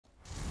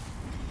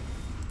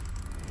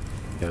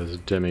Yeah, there's a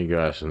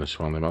demigod in this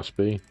one, there must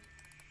be.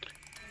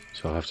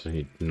 So I'll have to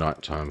need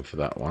nighttime for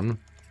that one.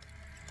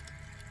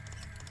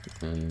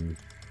 What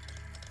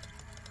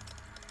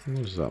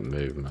is that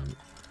movement?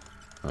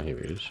 Oh, here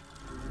he is.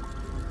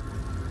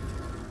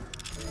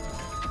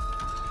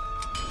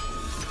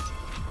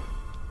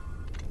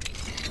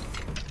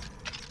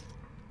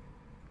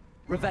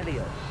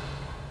 Revelio.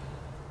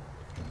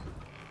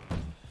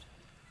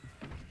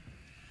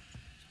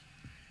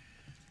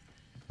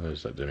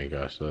 There's that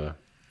demigod there.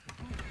 I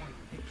can't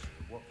quite picture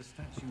what the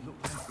statue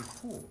looked like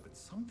before, but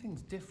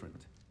something's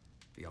different.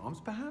 The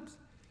arms, perhaps?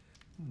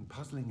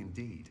 Puzzling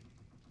indeed.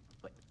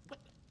 What?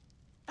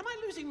 Am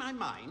I losing my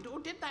mind, or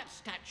did that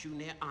statue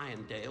near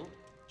Irondale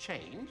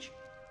change?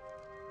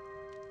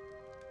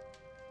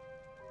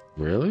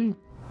 Really?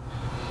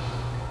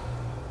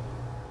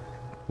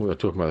 We were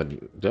talking about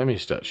the demi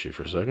statue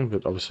for a second,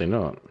 but obviously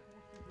not.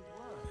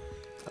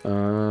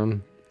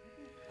 So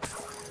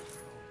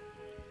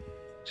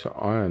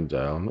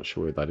Irondale, I'm not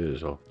sure where that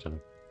is. I'll have to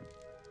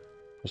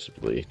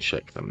possibly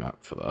check the map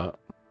for that.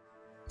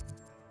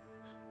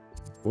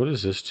 What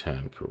is this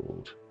town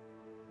called?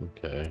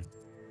 Okay.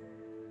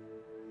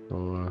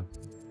 Oh,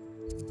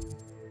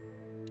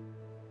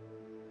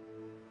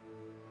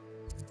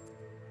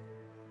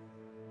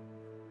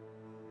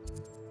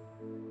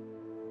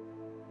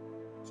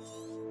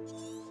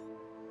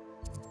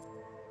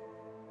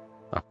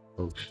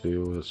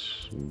 Oaksteel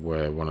is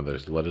where one of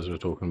those letters we're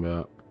talking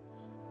about.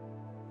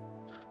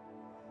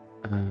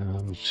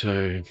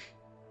 So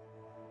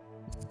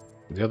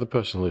the other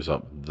person lives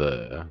up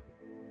there.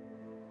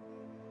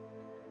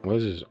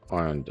 Where's his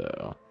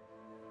Irondale?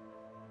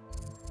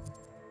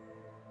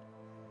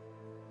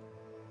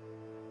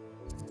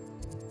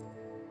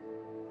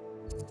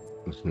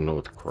 It's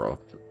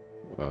Northcroft.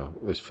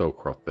 There's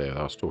Felcroft there.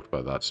 I was talking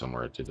about that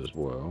somewhere. I did as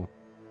well.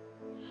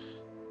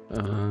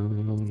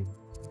 No,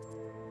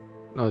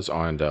 there's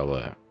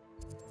Irondale there.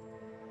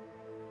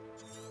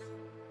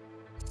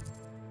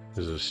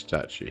 There's a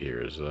statue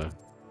here, is there?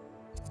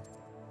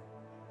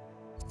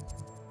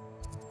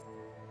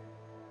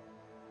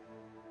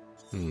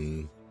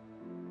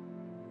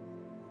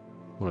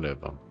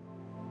 Whatever.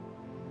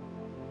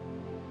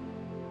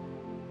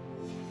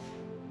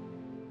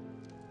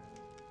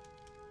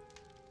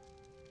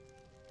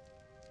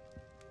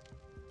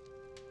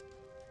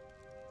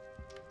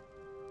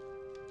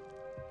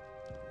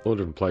 All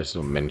different places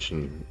are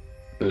mentioned.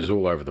 It's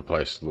all over the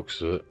place,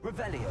 looks of it.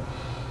 Revelio.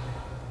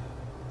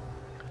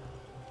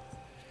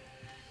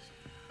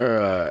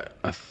 Alright,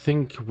 I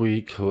think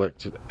we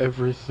collected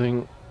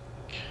everything.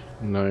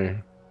 No.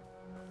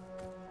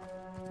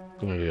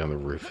 I'm gonna go down the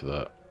roof for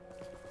that.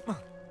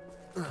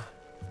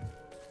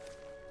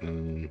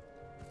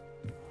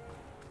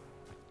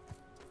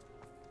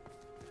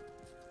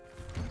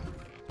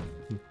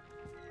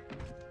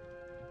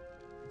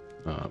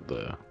 Up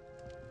there.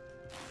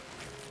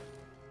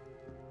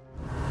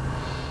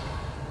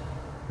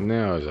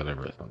 Now is that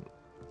everything?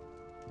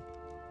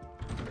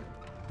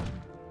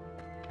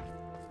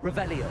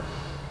 Revelio.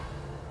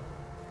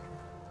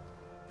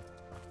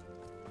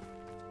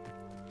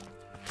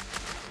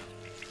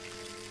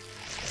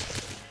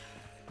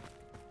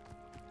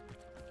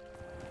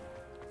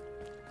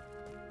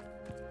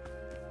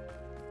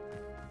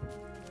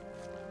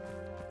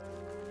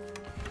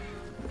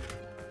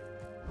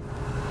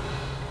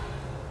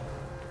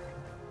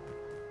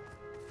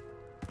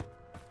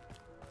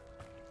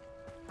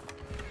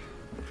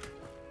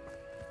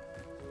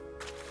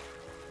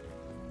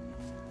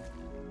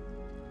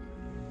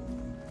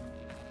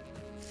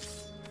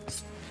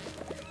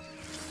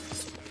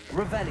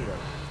 Revelio.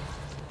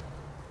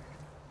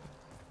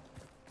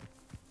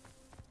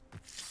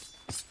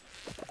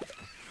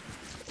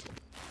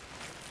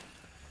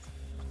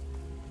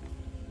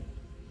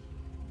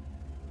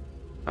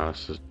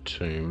 It's a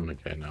tomb.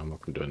 Okay, no, I'm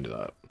not going to do any of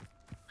that.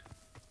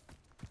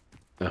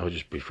 That would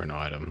just be for an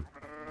item.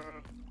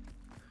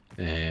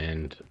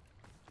 And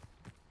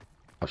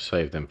I've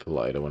saved them for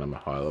later when I'm a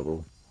high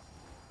level.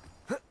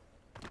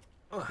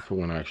 For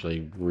when I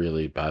actually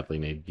really badly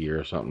need gear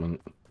or something.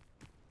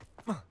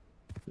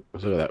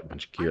 Look at that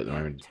bunch of gear at the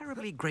moment.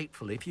 Terribly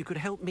grateful if you could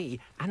help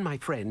me and my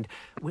friend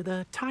with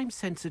a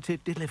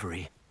time-sensitive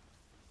delivery.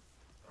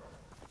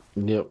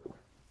 Yep.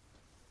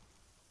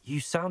 You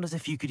sound as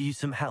if you could use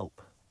some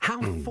help.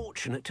 How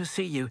fortunate to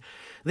see you.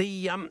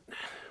 The,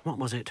 what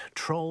was it?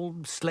 Troll,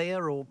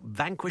 Slayer, or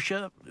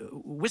Vanquisher?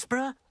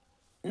 Whisperer?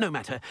 No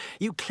matter.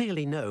 You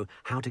clearly know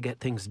how to get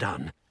things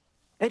done.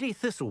 Eddie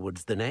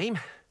Thistlewood's the name.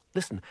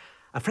 Listen,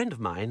 a friend of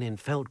mine in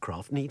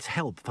Feldcroft needs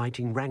help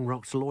fighting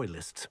Rangrock's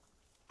loyalists.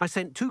 I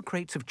sent 2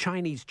 crates of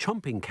Chinese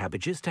chomping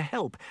cabbages to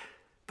help,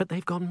 but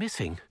they've gone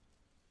missing.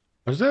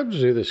 I was able to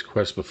do this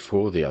quest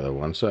before the other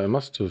one, so it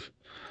must have...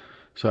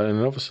 So it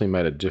obviously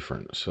made a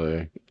difference.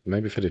 So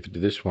maybe if it did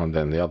this one,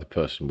 then the other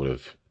person would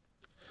have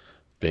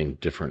been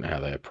different how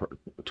they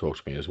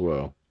talked to me as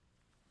well.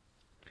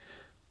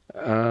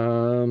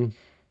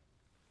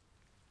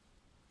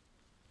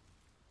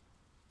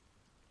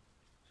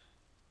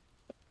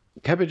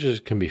 Cabbages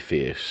can be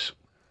fierce.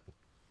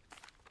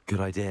 Good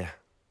idea.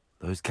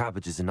 Those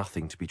cabbages are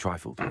nothing to be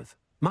trifled with.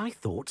 My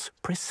thoughts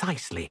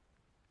precisely.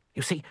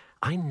 You see,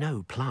 I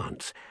know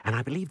plants, and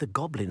I believe the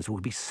goblins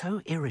will be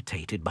so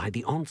irritated by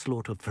the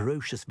onslaught of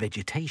ferocious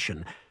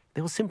vegetation,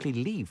 they'll simply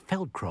leave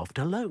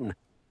Feldcroft alone.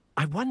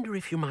 I wonder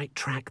if you might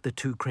track the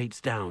 2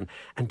 crates down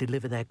and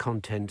deliver their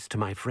contents to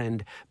my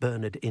friend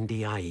Bernard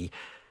Indiai.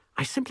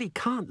 I simply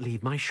can't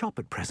leave my shop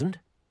at present.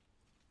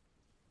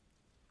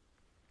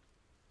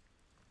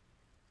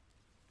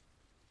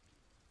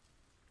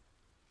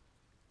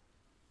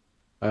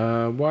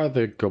 Why are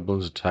the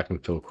goblins attacking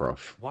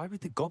Philcroft? Why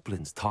would the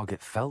goblins target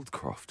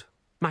Feldcroft?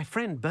 My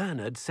friend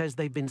Bernard says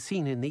they've been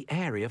seen in the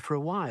area for a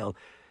while.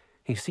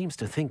 He seems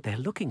to think they're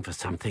looking for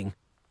something,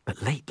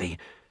 but lately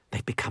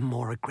they've become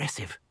more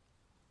aggressive.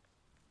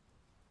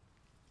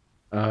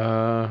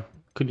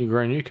 Could you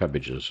grow new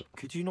cabbages?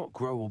 Could you not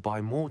grow or buy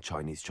more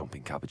Chinese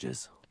chomping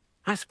cabbages?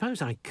 I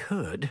suppose I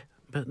could,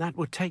 but that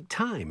would take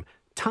time.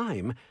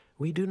 Time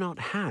we do not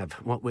have,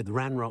 what with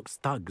Ranrock's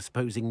thugs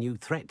posing new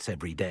threats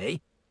every day.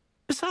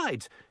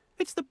 Besides,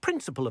 it's the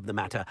principle of the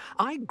matter.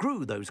 I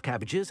grew those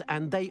cabbages,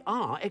 and they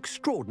are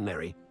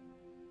extraordinary.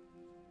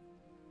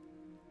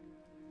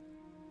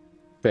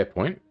 Fair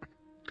point.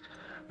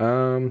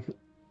 Where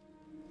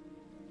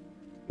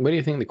do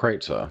you think the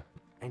crates are?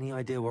 Any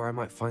idea where I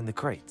might find the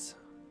crates?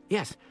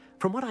 Yes,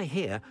 from what I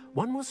hear,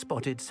 one was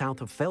spotted south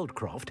of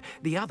Feldcroft.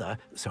 The other,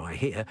 so I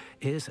hear,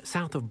 is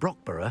south of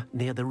Brockborough,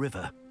 near the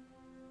river.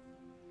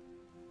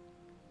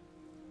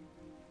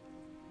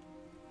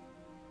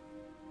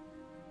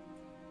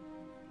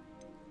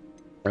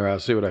 Alright, I'll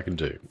see what I can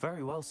do.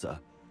 Very well, sir.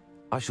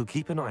 I shall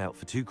keep an eye out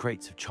for 2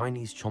 crates of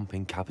Chinese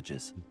chomping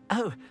cabbages.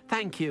 Oh,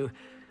 thank you.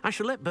 I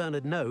shall let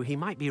Bernard know he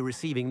might be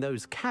receiving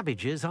those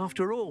cabbages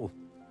after all.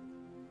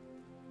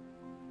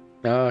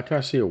 Can I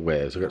see your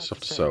wares? I've got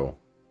stuff to sell.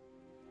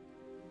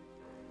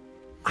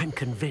 I'm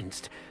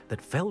convinced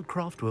that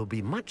Feldcroft will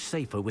be much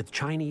safer with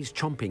Chinese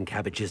chomping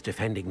cabbages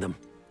defending them.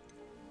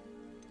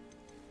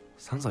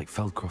 Sounds like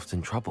Feldcroft's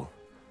in trouble.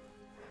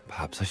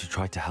 Perhaps I should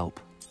try to help.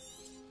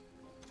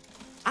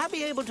 I'll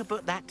be able to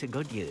put that to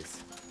good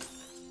use.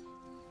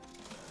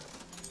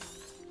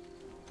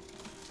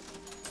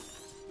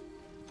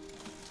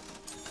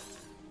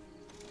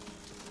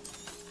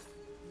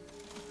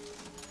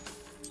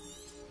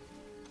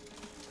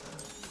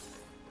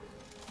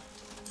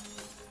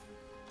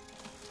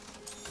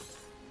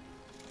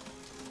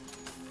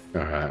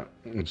 Alright,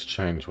 let's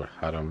change what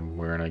hat I'm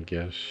wearing, I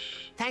guess.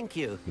 Thank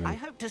you. I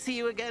hope to see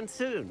you again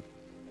soon.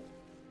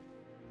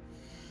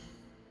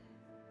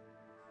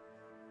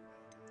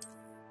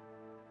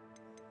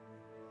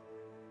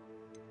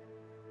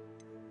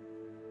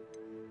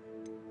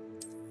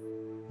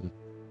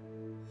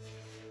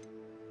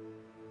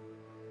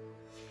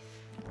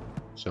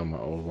 Sell my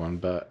old one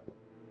back.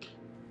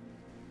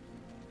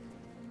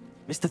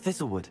 Mr.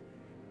 Thistlewood,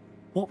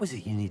 what was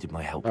it you needed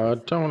my help I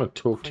with? don't want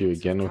to talk to you Crates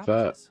of again with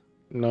that. cabbages?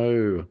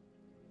 No.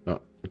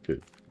 No,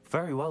 good.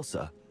 Very well,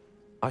 sir.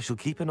 I shall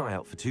keep an eye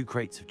out for 2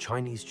 crates of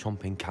Chinese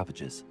chomping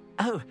cabbages.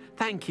 Oh,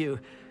 thank you.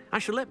 I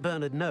shall let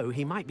Bernard know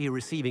he might be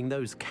receiving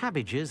those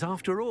cabbages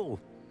after all.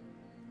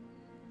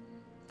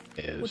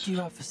 Yes. What do you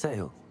have for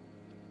sale?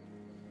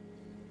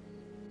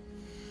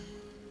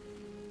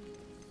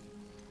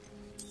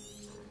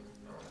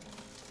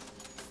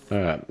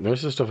 Alright, the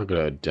rest of the stuff I've got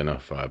to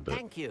identify, but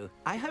Thank you.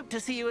 I hope to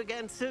see you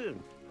again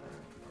soon.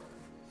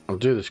 I'll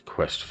do this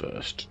quest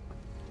first.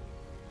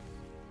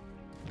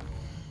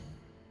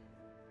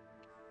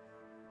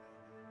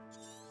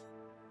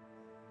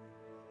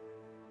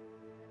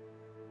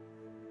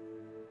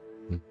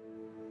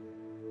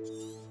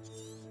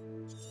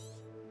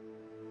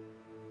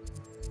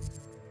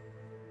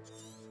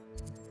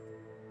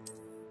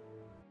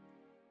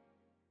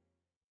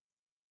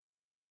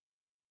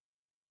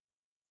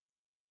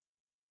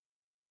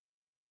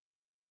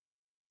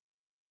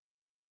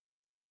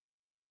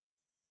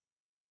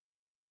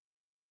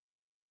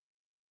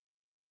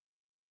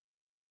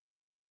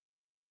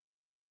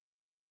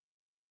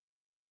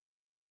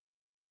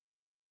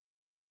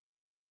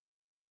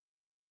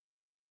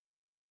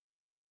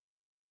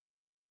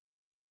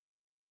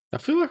 I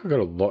feel like I got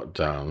a lot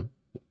done.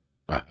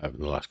 I have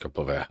in the last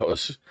couple of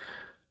hours,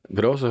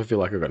 but also I feel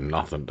like I got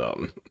nothing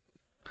done.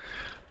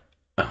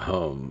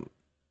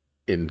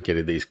 In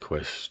getting these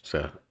quests,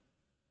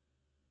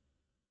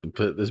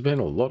 but there's been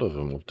a lot of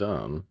them we've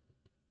done,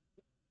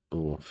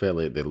 or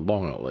fairly they're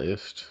long at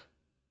least.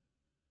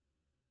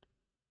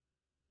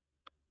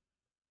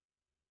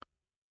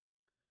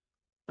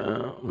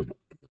 I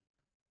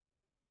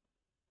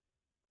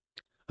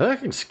think I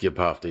can skip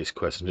half these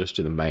quests and just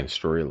do the main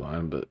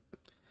storyline, but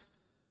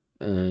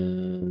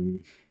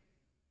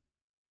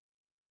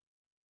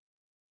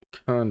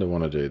kind of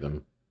want to do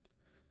them.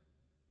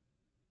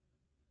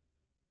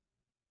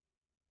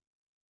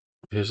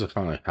 Here's the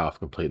finally half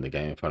completing the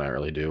game if I don't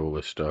really do all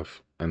this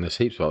stuff. And there's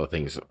heaps of other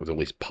things, with all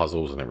these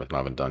puzzles and everything I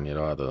haven't done yet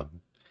either,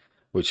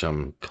 which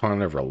I'm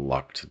kind of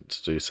reluctant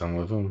to do some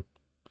of them.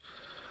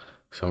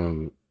 Some of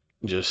them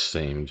just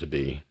seem to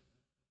be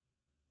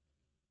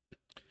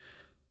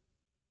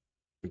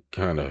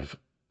kind of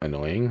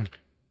annoying.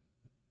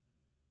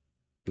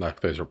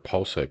 Like those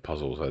repulso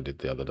puzzles I did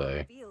the other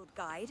day. Field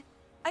guide.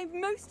 I'm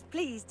most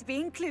pleased to be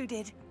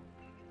included.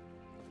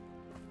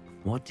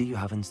 What do you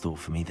have in store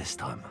for me this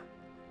time?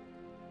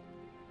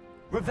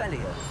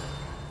 Revelio.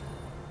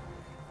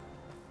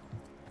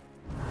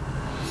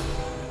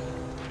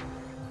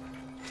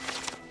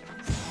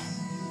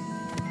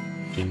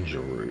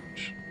 Ginger root.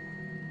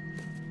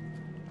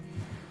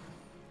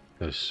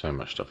 There's so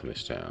much stuff in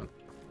this town.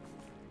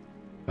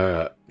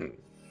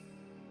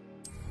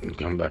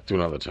 Come back to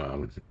another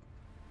time.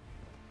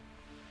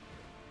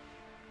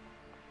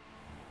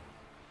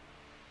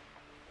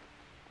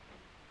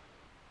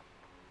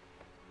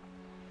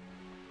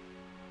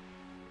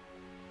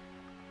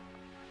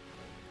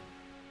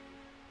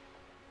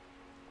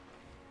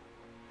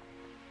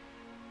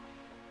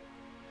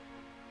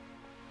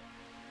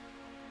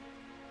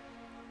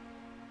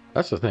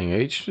 That's the thing,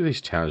 each of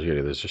these towns you go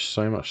to, there's just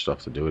so much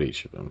stuff to do at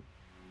each of them.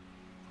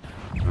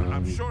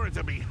 I'm sure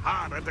it'll be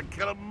harder to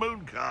kill a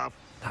mooncalf.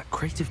 That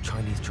crate of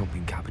Chinese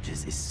chomping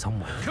cabbages is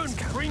somewhere.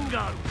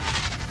 Confringo!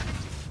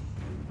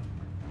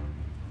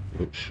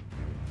 Oops.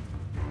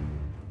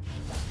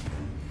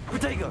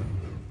 Potato!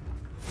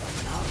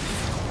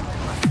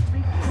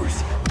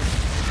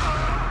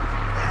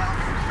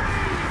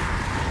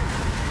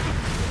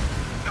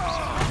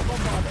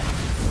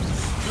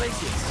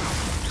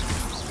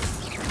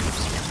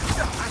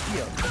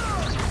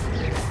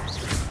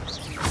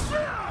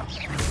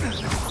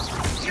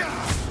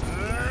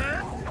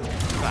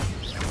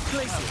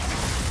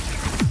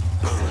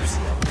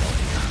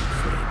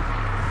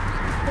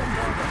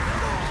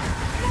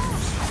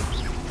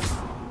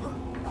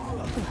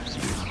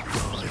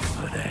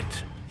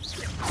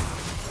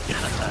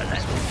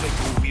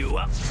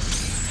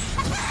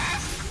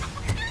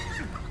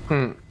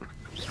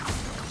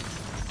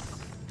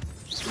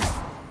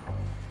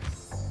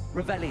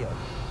 Revelio.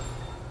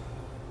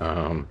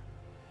 I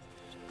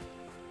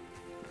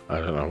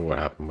don't know what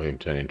happened with him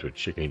turning into a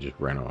chicken, he just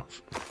ran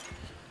off.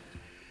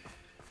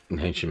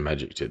 Ancient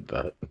magic did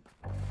that.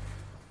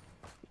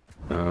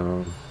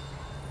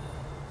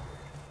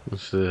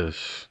 What's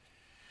this?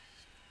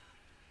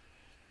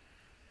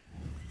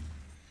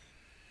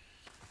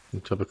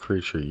 What type of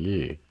creature are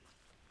you?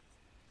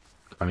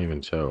 Can't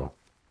even tell.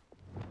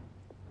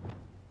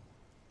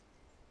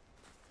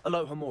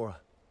 Aloha Mora.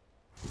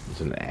 It's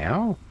an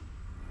owl?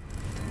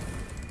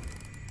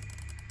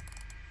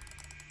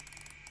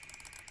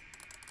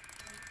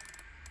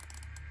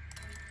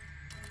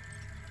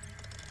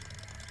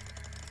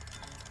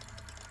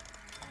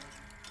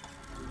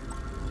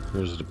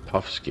 There's the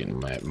puff skin,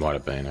 might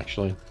have been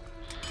actually.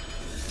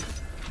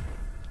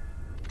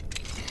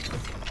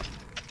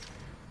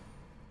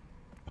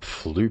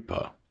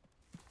 Flooper.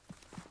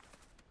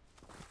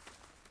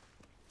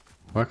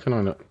 Why can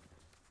I not?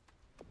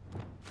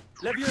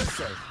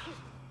 Levioso.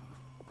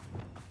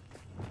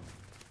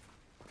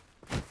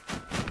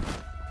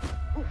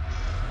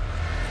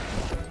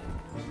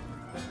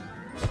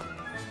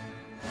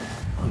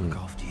 I'll look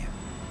after you.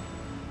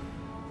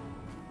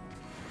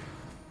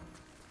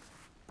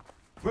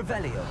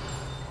 Revelio.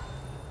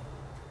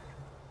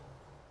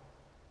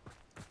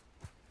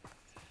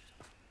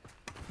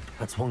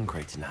 That's one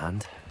crate in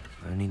hand.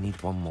 I only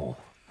need one more.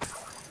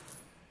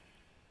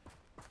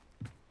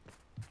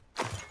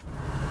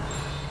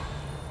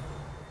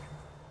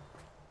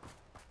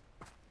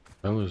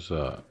 That was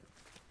no,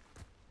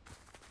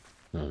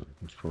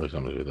 it's probably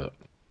something to do with that.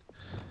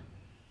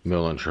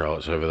 Mill and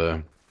Charlotte's over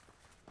there.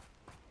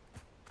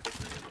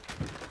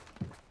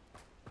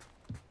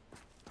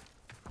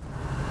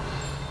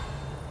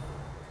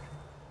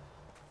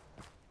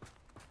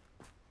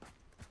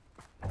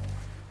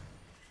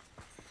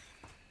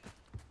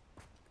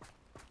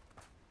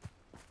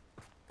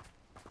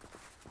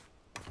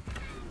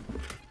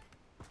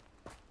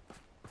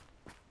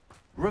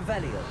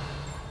 Revelio.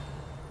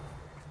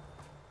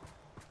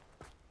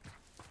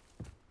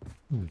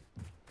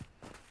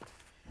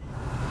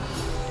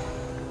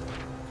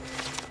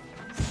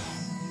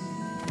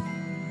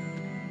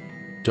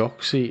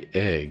 Doxy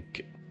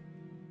egg.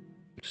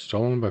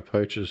 Stolen by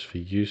poachers for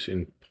use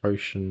in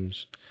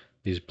potions.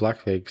 These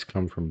black eggs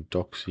come from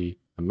Doxy,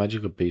 a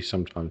magical beast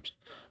sometimes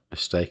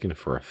mistaken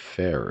for a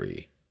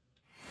fairy.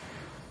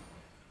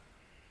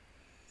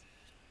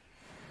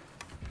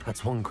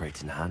 That's one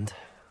crate in hand.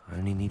 I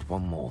only need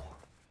one more.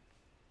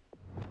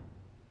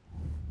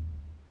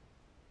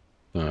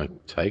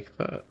 Take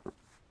that.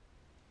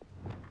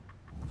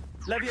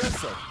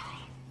 Levioso.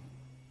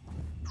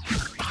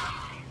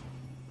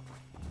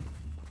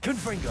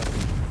 Confringo.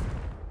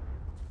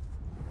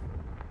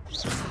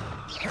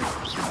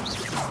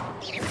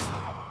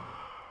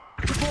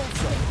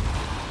 Revolso.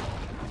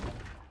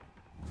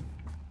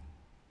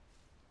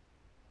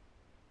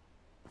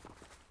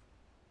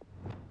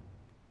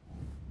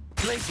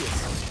 Glacius.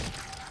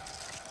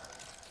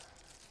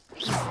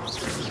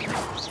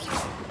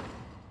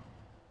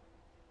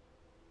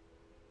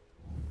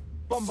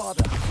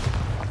 Bombarder.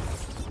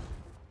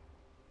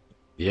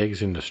 The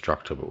egg's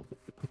indestructible.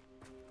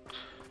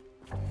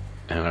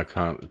 and I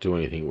can't do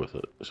anything with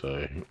it,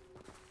 so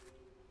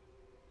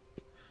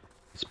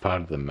it's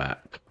part of the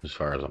map as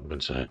far as I'm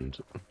concerned.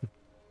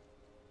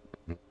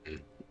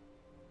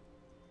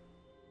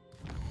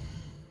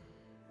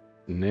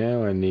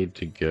 Now I need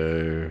to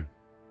go.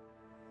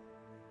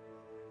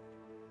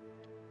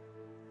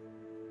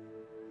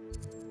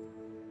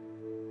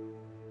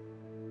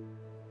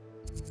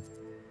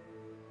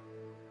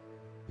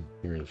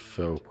 Here in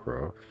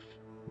Felcroft.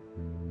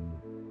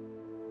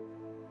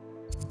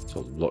 So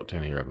a lot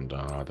down here I haven't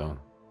done either.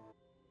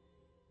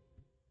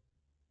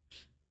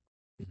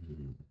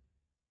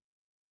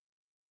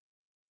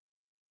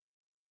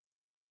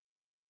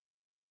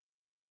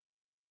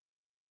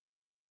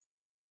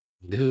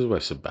 This is where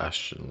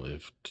Sebastian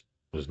lived,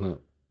 wasn't it?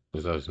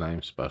 Was that his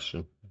name,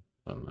 Sebastian?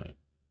 I don't know.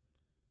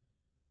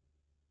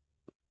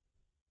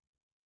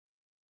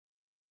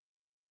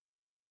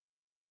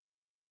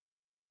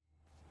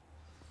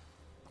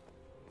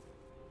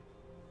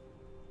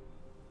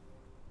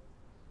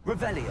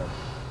 Revelio.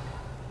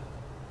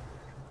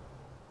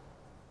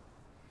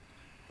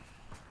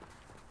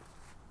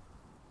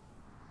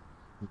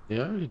 Yeah,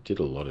 I already did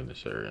a lot in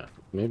this area.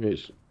 Maybe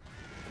it's...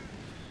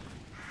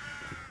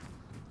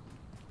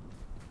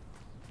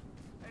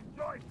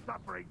 Enjoy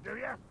suffering, do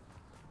you?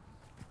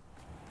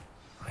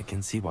 I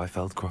can see why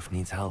Feldcroft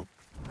needs help.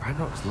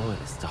 Ranrock's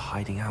loyalists are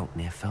hiding out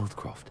near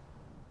Feldcroft.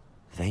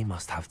 They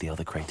must have the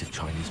other crate of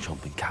Chinese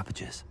chomping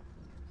cabbages.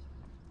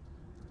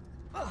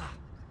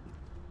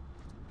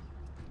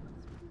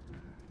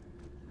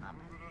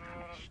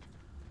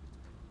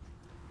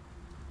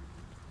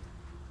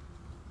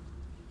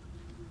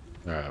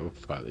 Alright, we'll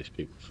fight these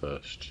people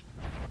first.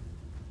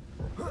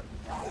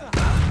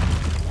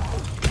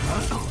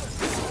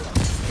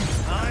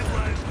 I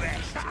won't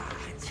rest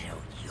until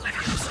you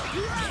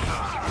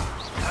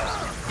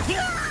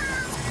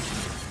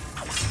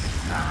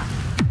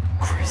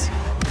Crazy.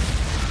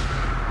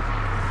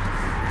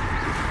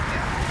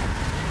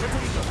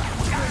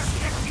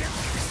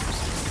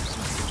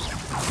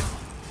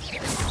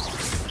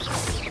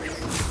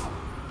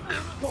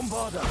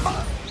 Bombarda.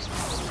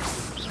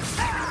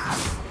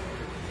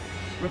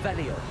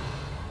 Revelio.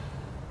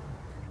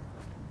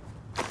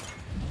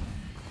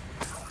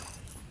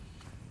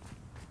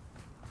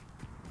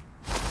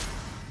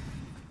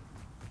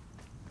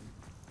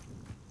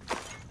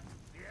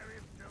 The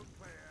area's still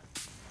clear.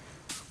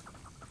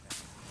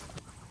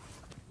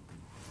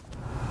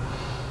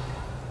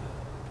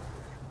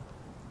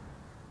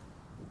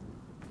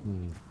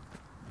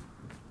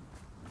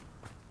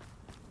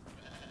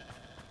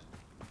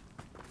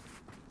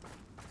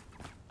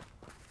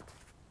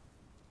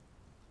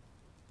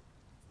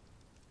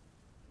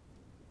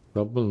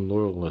 Goblin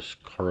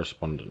Loyalist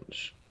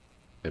Correspondence.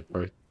 They're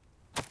both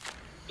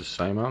the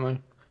same, aren't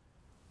they?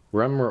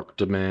 Ramrock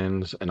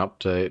demands an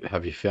update.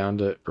 Have you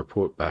found it?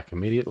 Report back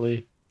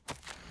immediately.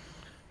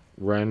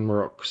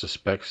 Ramrock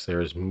suspects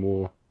there is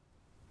more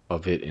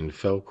of it in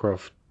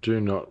Felcroft. Do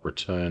not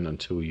return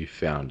until you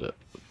found it.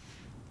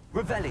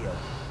 Revelio.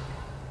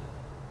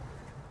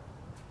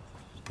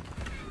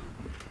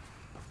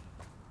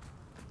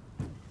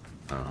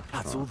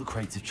 That's all the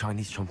crates of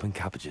Chinese chomping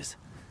cabbages.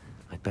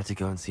 I'd better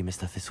go and see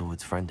Mr.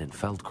 Thistlewood's friend in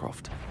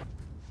Feldcroft.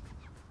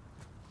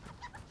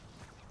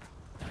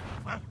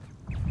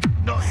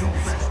 Not your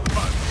best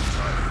moments,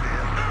 I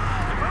fear.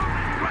 If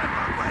only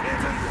Grandma were here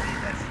to see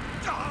this.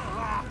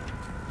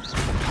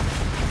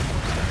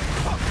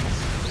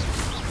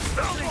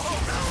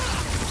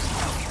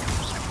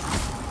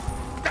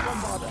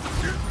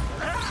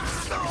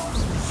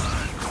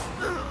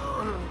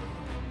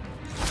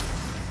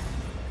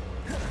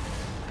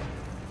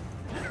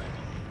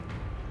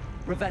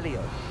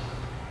 Revelio.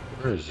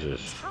 Where is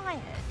this? Tired.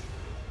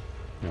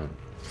 No.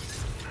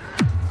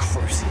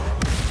 Crucial.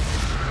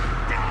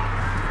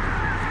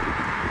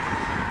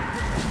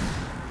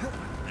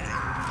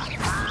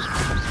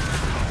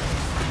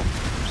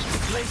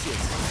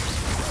 Glaciers.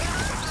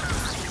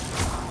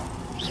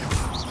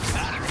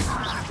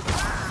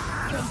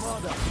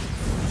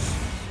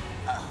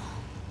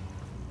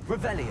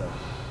 Revelio.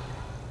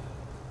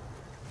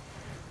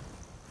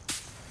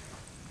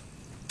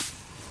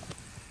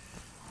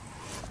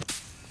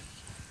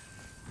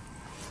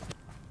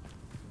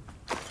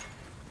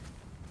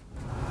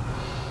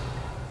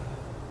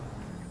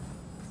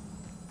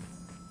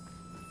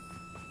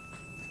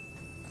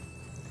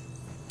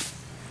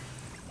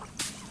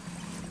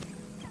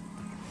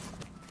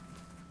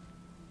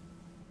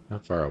 How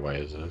far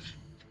away is this?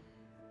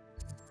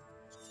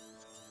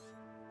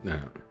 No.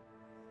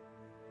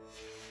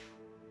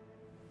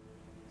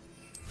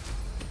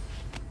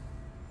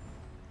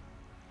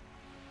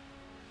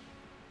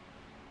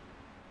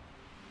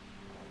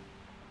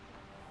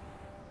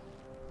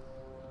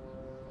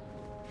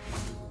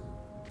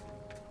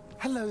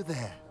 Hello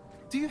there.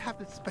 Do you have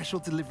a special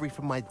delivery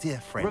from my dear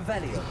friend?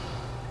 Revelio.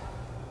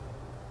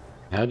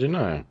 How'd you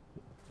know?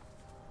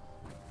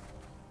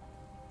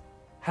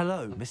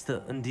 Hello,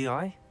 Mr.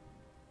 Ndi.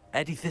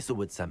 Eddie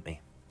Thistlewood sent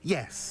me.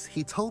 Yes,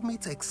 he told me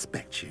to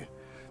expect you.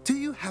 Do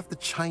you have the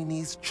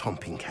Chinese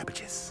chomping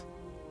cabbages?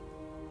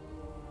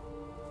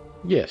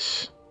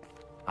 Yes.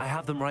 I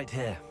have them right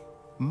here.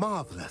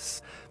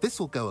 Marvelous. This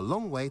will go a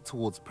long way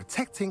towards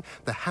protecting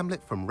the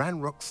hamlet from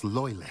Ranrock's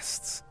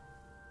loyalists.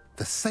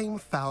 The same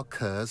foul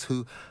curs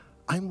who,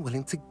 I'm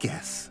willing to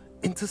guess,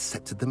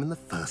 intercepted them in the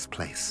first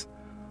place,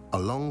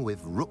 along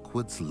with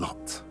Rookwood's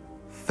lot.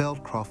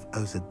 Feldcroft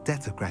owes a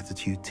debt of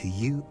gratitude to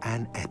you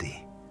and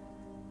Eddie.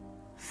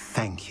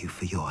 Thank you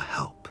for your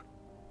help.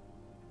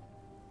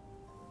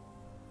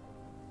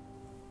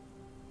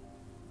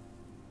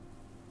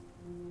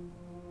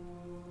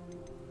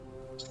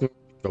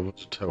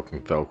 Goblins are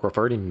talking Velcroft. I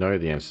already know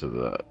the answer to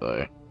that,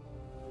 though.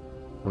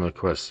 From the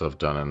quests I've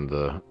done in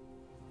the...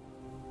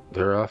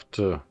 They're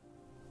after...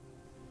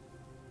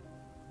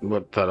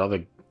 What, that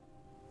other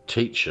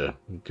teacher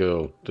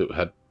girl that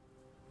had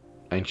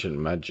ancient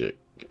magic.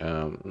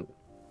 They're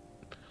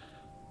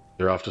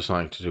after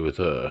something to do with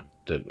her.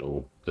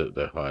 That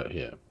they're hired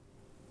here.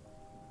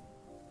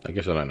 I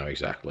guess I don't know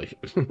exactly.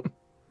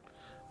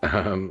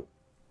 Why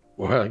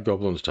are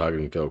goblins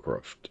targeting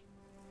Velcroft?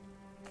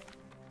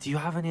 Do you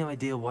have any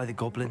idea why the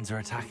goblins are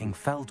attacking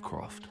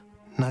Feldcroft?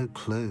 No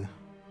clue.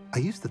 I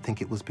used to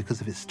think it was because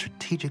of its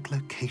strategic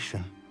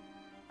location,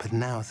 but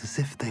now it's as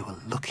if they were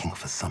looking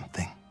for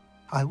something.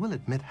 I will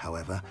admit,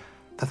 however,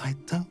 that I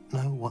don't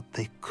know what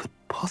they could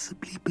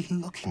possibly be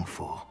looking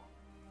for.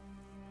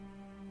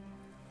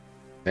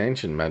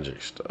 Ancient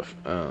magic stuff.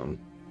 How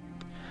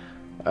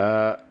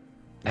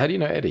do you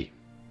know Eddie?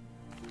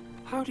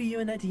 How do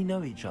you and Eddie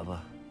know each other?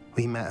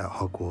 We met at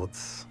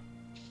Hogwarts.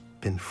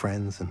 Been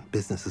friends and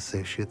business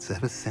associates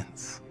ever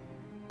since.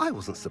 I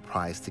wasn't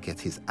surprised to get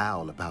his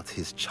owl about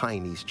his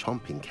Chinese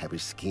chomping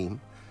cabbage scheme.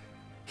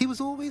 He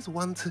was always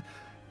one to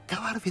go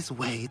out of his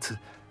way to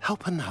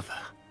help another.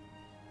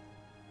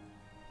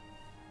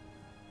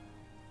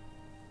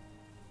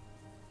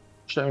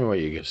 Show me what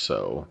you can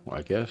sell,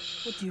 I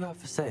guess. What do you have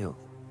for sale?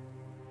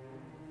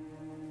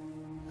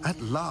 At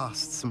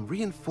last, some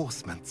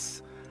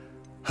reinforcements.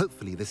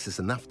 Hopefully this is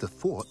enough to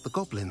thwart the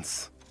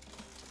goblins.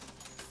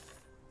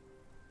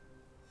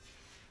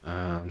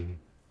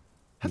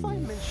 Have I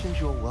mentioned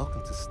you're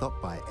welcome to stop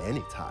by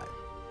any time?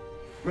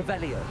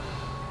 Revelio.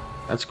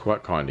 That's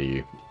quite kind of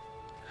you.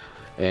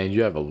 And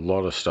you have a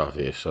lot of stuff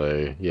here,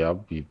 so yeah, I'll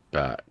be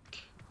back.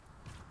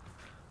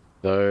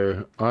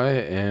 Though I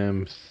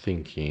am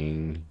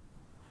thinking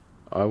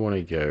I want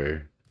to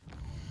go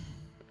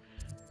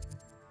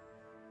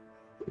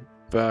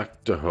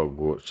back to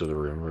Hogwarts to the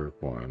room of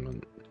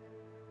requirement.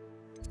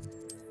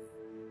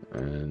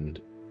 And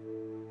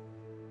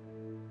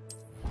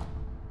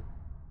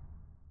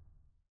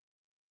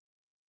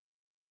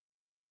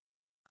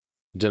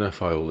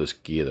identify all this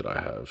gear that I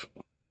have.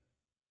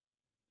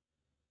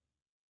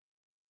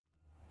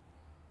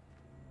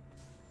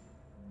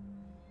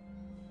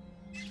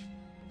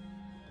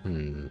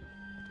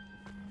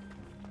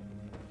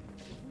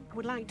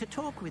 Would like to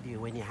talk with you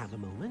when you have a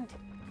moment.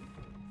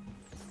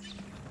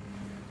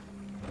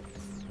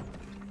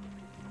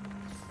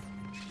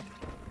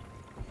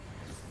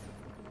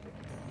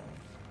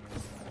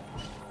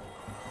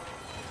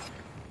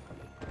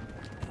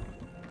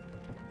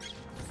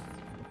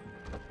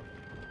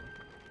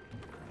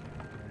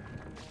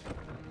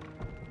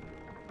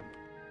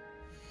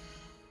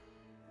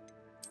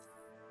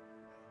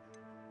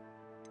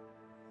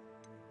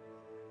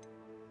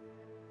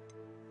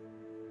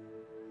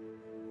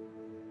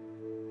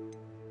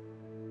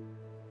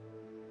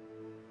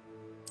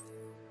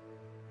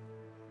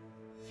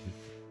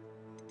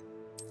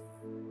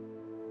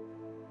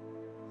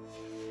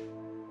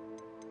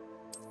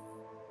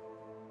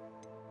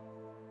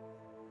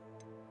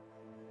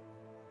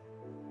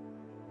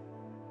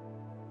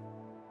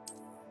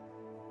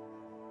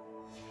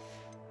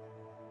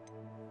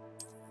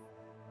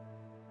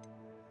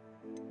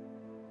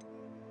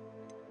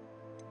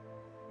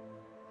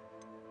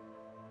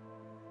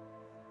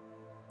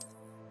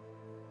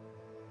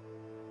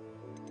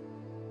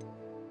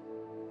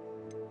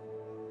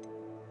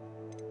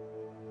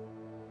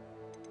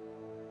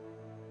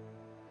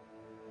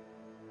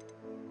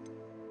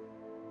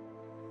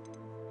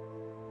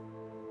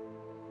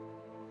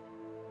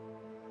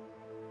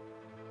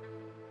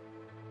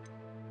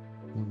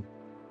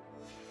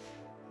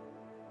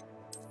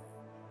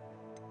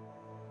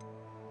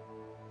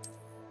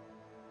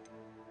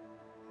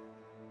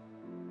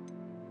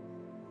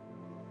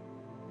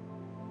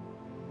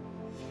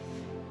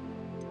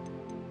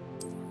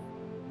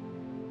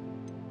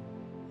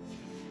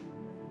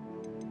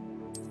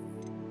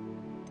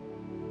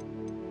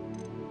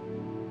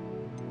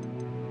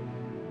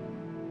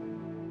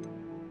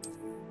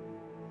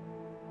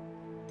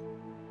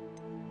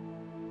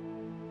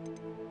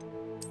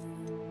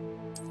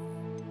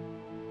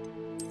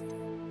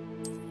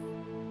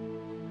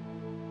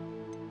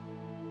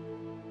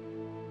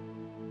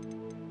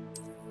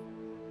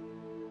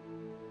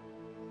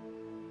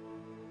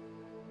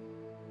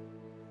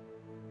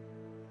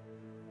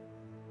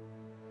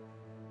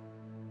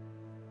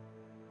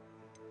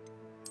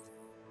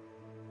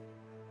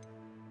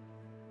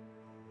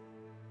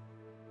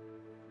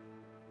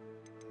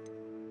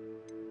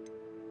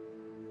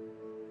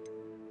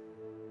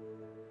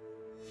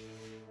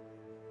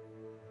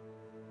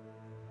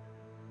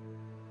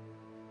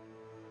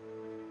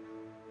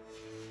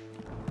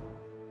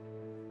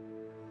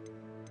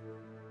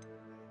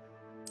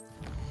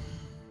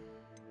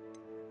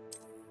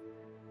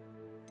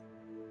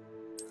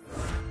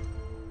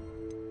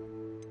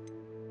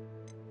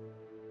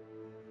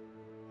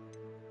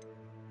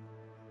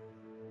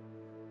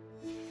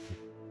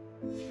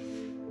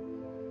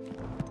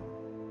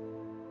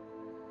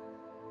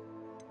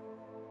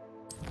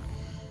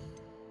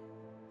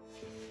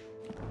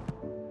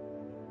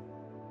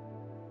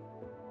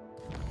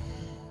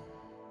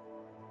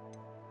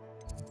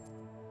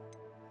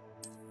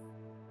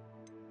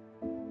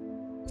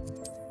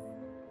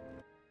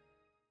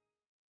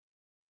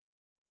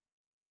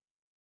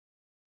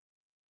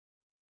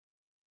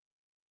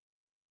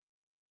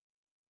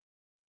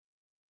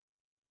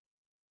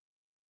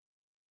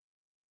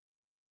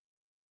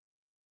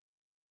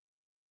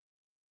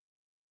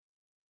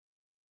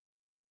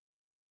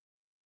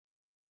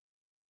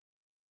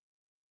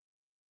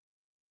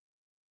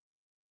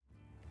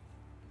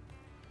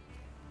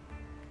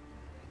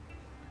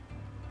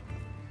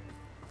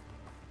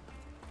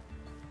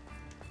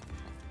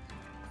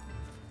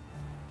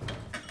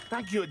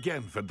 Thank you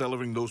again for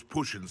delivering those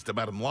potions to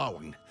Madame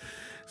Lawing.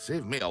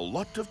 Saved me a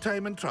lot of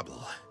time and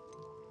trouble.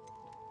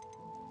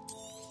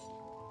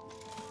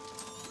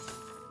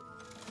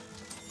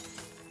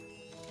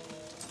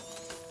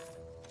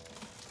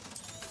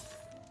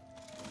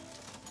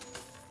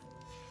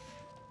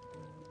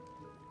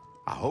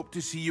 I hope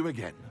to see you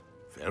again.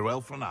 Farewell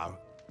for now.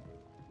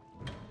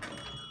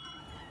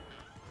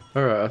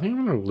 Alright, I think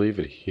I'm going to leave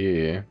it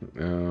here.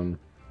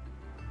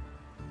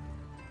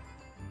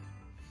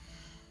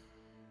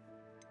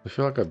 I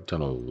feel like I've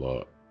done a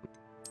lot.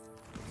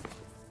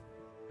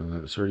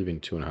 It's already been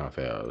 2.5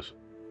 hours.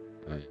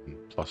 And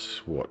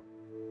plus what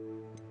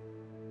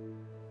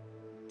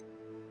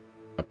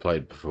I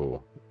played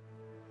before.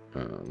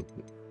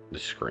 The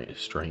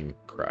stream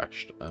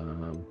crashed.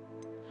 There's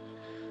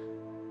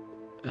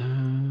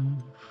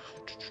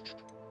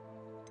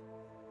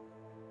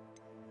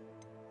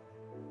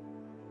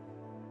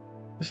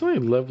only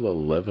level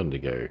 11 to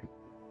go.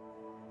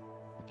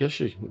 I guess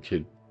you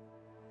could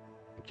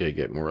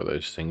get more of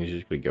those things. You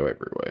just gotta go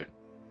everywhere.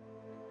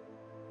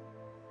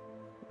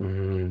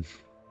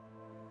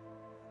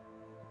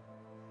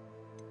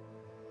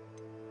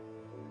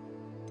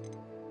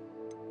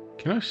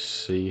 Can I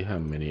see how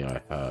many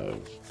I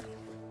have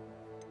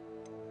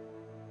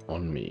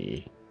on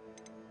me?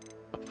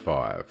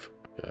 5.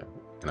 Okay,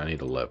 and I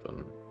need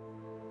 11.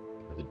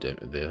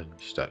 The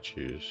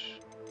statues.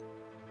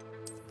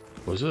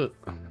 Was it?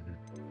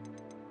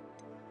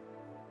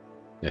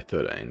 Yeah,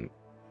 13.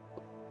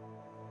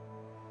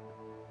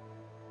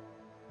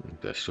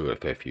 There's still got a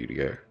fair few to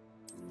go.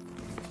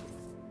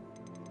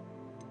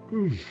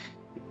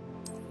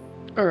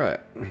 Alright.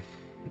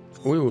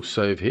 We will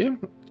save here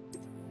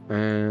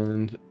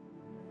and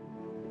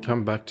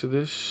come back to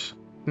this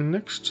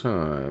next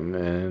time,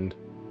 and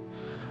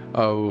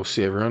I will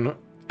see everyone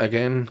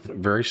again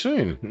very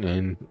soon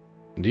in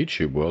the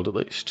YouTube world, at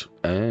least,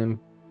 and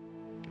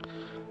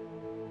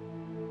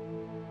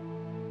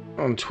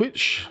on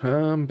Twitch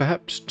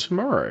perhaps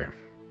tomorrow.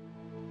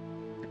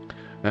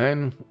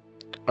 And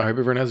I hope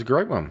everyone has a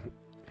great one.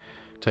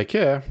 Take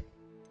care.